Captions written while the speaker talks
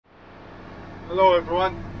Hello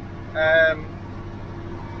everyone. I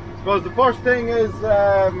suppose the first thing is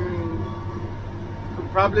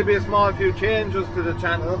could probably be a small few changes to the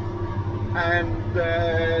channel, and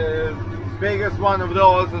the biggest one of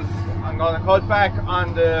those is I'm going to cut back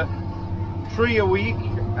on the 3 a week,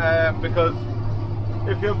 because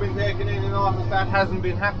if you've been taking any notice, that hasn't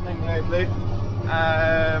been happening lately.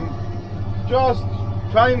 Just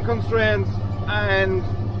time constraints, and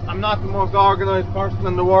I'm not the most organised person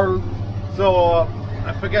in the world, so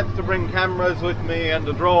I forget to bring cameras with me and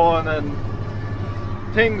the drone and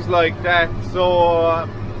things like that, so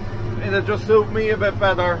it'll just suit me a bit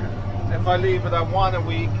better if I leave it at 1 a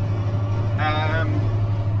week,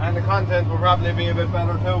 and the content will probably be a bit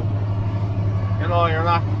better too. You know, you're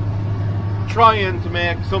not trying to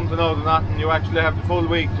make something out of nothing, you actually have the full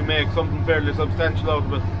week to make something fairly substantial out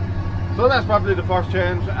of it. So that's probably the first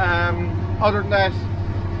change. Other than that,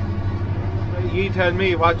 you tell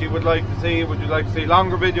me what you would like to see. Would you like to see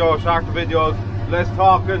longer videos, shorter videos, less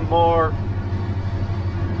talking, more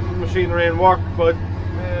machinery and work? But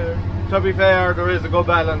to be fair, there is a good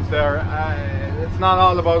balance there. It's not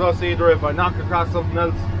all about us either. If I knock across something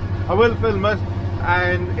else, I will film it,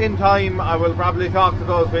 and in time I will probably talk to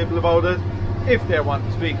those people about it if they want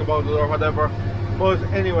to speak about it or whatever. But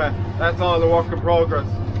anyway, that's all a work in progress.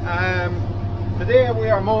 Today we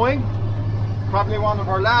are mowing. Probably one of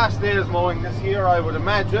our last days mowing this year, I would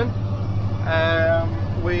imagine.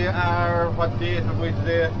 We are, what date have we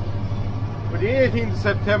today? We're the 18th of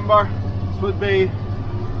September. This would be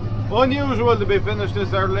unusual to be finished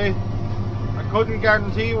this early. I couldn't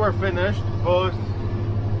guarantee we're finished, but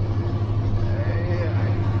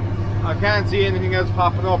I can't see anything else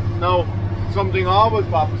popping up. No, something always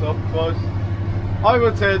pops up, but I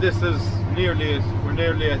would say this is nearly it. We're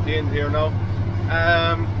nearly at the end here now.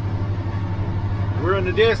 We're in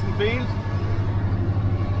a decent field.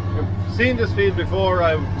 I've seen this field before,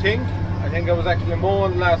 I think. I think I was actually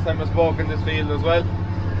mowing last time I spoke in this field as well.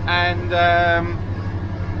 And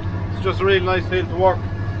it's just a really nice field to work.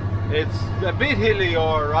 It's a bit hilly,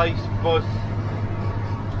 alright, but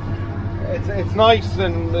it's nice,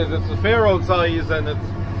 and it's a fair old size, and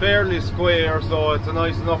it's fairly square, so it's a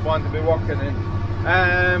nice enough one to be working in.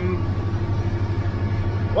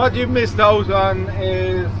 What you've missed out on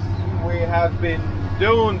is we have been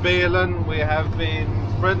doing baling, we have been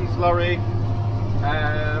spreading slurry.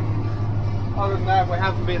 Other than that, we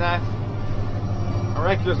haven't been at a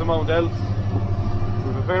reckless amount else.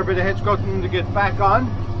 We have a fair bit of hedge cutting to get back on.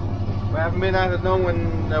 We haven't been at it now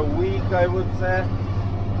in a week, I would say,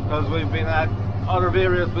 because we've been at other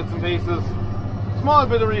various bits and pieces. Small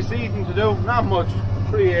bit of reseeding to do, not much,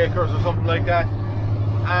 3 acres or something like that.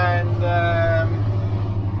 And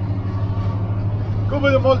good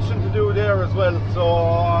bit of mulching to do there as well,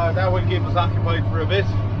 so that will keep us occupied for a bit,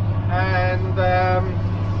 and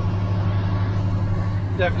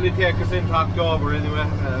definitely take us into October anyway,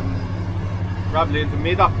 probably into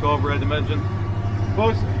mid-October I'd imagine.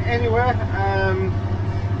 But anyway,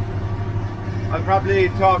 I'll probably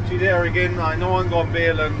talk to you there again. I know I'm going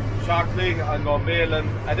baling shortly. I'm going baling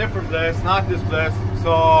a different place, not this place,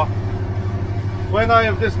 so when I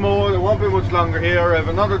have this mowed, it won't be much longer here. I have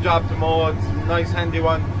another job to mow. It's a nice handy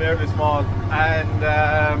one, fairly small, and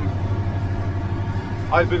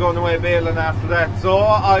I'll be going away baling after that. So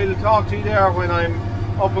I'll talk to you there when I'm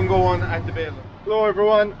up and going at the baling. Hello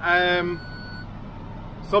everyone.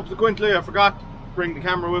 Subsequently, I forgot to bring the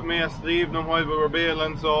camera with me yesterday evening while we were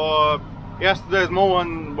baling, so yesterday's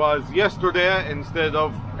mowing was yesterday instead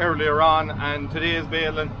of earlier on, and today's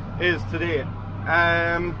baling is today.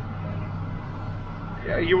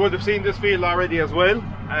 Yeah, you would have seen this field already as well.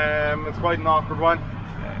 It's quite an awkward one.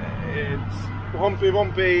 It's humpy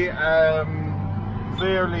bumpy,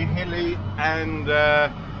 fairly hilly, and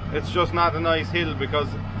it's just not a nice hill because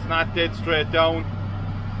it's not dead straight down.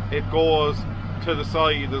 It goes to the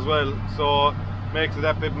side as well, so makes it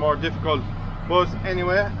that bit more difficult. But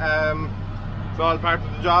anyway, it's all part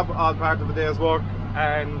of the job, all part of a day's work,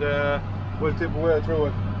 and we'll tip away through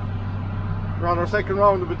it. We're on our second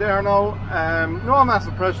round of it there now. No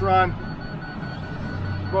massive pressure on.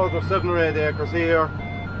 I suppose there's 7 or 8 acres here.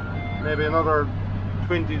 Maybe another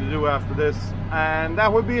 20 to do after this. And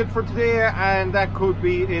that would be it for today, and that could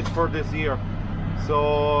be it for this year.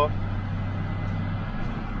 So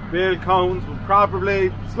bale counts will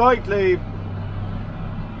probably slightly,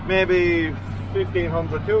 maybe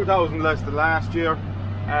 1,500, 2,000 less than last year.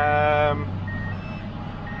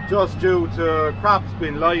 Just due to crops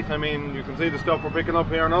being light. I mean, you can see the stuff we're picking up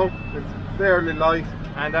here now, it's fairly light,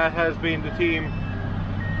 and that has been the theme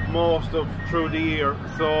most of through the year.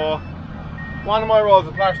 So one of my rolls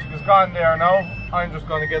of plastic is gone there now, I'm just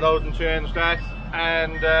going to get out and change that,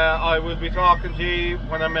 and I will be talking to you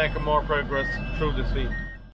when I'm making more progress through this field.